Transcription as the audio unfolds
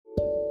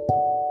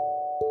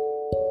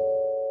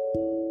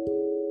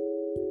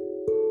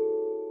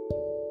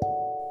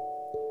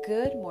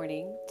Good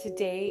morning.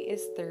 Today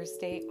is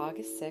Thursday,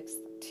 August 6th,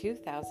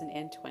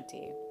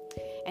 2020.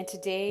 And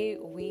today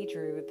we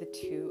drew the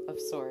Two of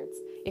Swords.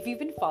 If you've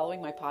been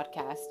following my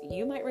podcast,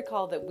 you might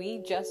recall that we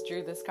just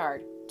drew this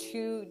card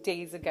 2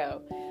 days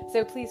ago.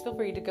 So please feel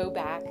free to go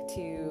back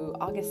to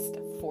August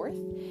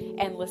 4th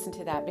and listen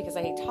to that because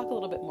I talk a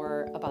little bit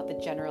more about the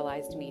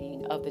generalized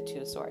meaning of the Two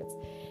of Swords.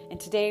 And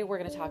today we're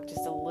going to talk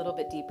just a little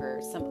bit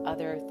deeper, some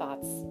other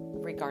thoughts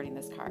regarding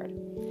this card.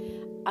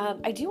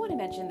 I do want to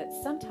mention that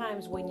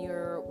sometimes when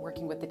you're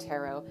working with the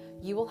tarot,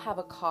 you will have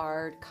a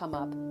card come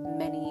up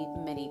many,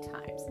 many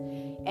times.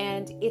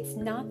 And it's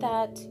not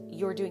that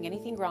you're doing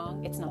anything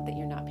wrong. It's not that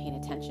you're not paying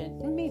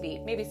attention.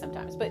 Maybe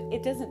sometimes, but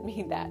it doesn't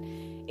mean that.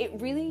 It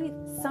really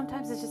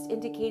sometimes is just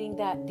indicating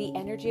that the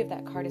energy of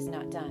that card is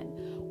not done,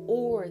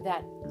 or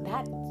that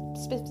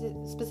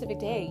specific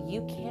day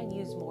you can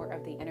use more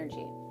of the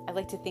energy. I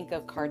like to think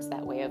of cards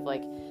that way, of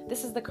like,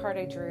 this is the card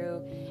I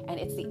drew and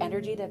it's the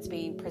energy that's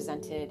being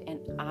presented and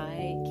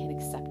I can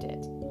accept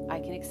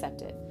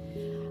it.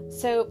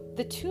 So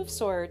the Two of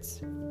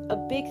Swords, a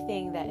big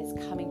thing that is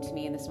coming to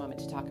me in this moment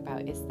to talk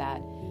about is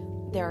that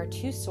there are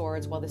two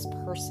swords while this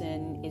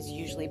person is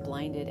usually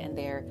blinded and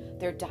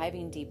they're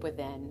diving deep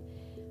within.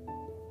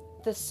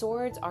 The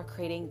swords are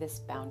creating this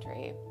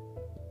boundary.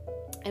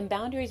 And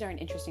boundaries are an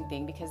interesting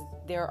thing because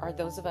there are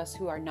those of us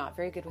who are not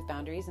very good with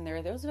boundaries, and there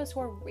are those of us who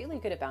are really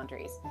good at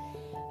boundaries.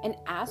 And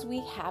as we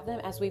have them,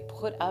 as we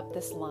put up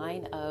this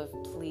line of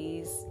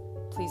please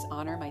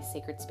honor my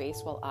sacred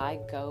space while I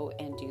go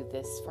and do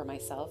this for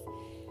myself,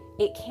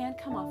 it can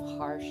come off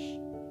harsh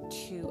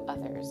to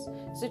others.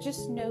 So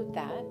just note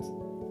that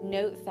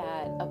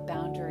a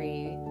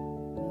boundary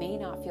may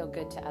not feel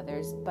good to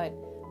others, but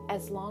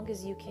as long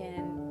as you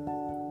can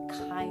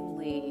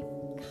kindly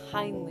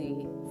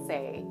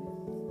say,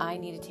 I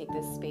need to take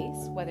this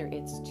space, whether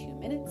it's 2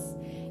 minutes,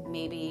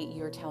 maybe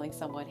you're telling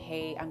someone,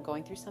 hey, I'm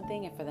going through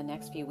something and for the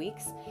next few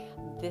weeks,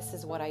 this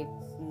is what I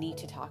need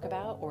to talk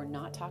about or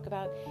not talk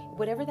about.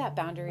 Whatever that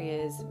boundary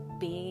is,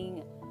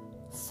 being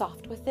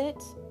soft with it,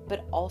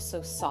 but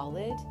also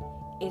solid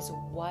is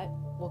what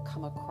will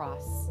come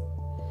across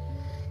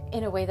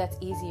in a way that's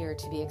easier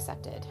to be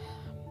accepted.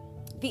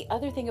 The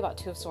other thing about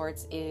Two of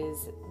Swords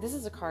is this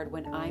is a card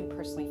when I'm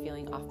personally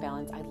feeling off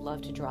balance. I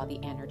love to draw the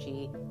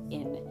energy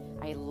in.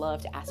 I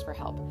love to ask for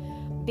help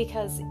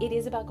because it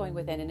is about going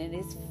within and it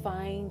is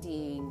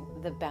finding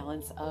the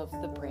balance of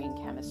the brain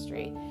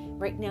chemistry.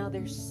 Right now,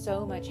 there's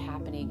so much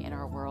happening in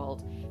our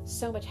world,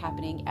 so much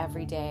happening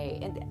every day.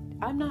 And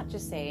I'm not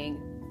just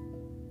saying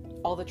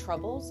all the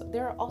troubles.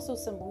 There are also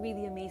some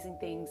really amazing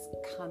things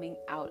coming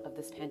out of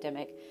this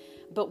pandemic.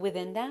 But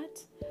within that,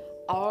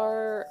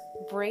 our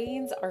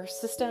brains, our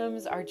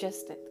systems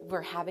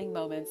we're having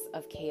moments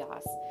of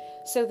chaos.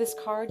 So this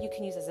card you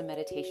can use as a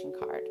meditation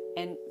card.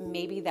 And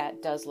maybe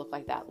that does look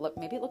like that.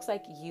 Maybe it looks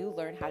like you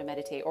learn how to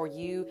meditate or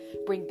you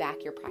bring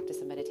back your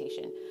practice of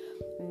meditation.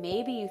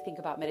 Maybe you think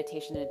about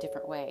meditation in a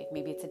different way.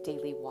 Maybe it's a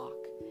daily walk.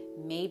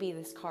 Maybe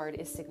this card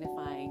is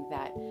signifying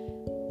that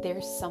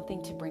there's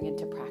something to bring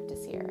into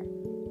practice here.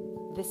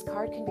 This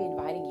card can be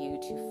inviting you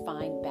to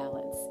find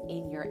balance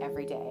in your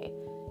everyday,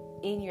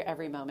 in your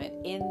every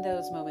moment, in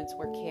those moments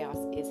where chaos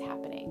is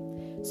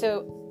happening.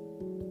 So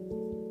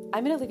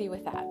I'm going to leave you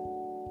with that.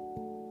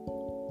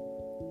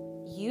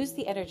 Use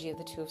the energy of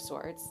the Two of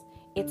Swords.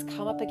 It's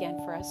come up again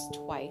for us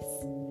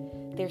twice.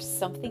 There's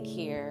something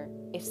here.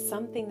 If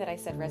something that I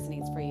said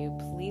resonates for you,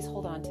 please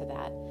hold on to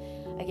that.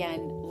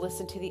 Again,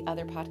 listen to the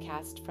other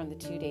podcast from the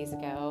 2 days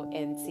ago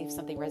and see if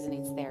something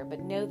resonates there.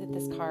 But know that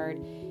this card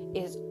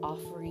is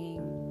offering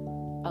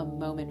a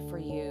moment for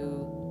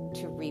you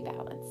to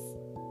rebalance.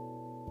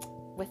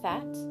 With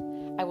that,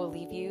 I will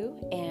leave you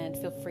and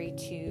feel free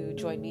to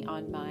join me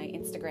on my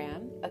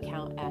Instagram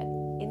account at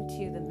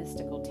Into the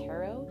Mystical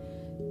Tarot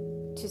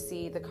to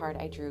see the card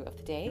I drew of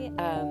the day.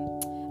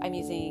 I'm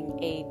using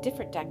a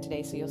different deck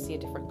today, so you'll see a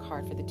different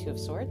card for the Two of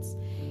Swords.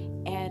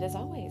 And as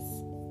always,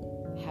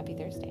 happy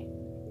Thursday.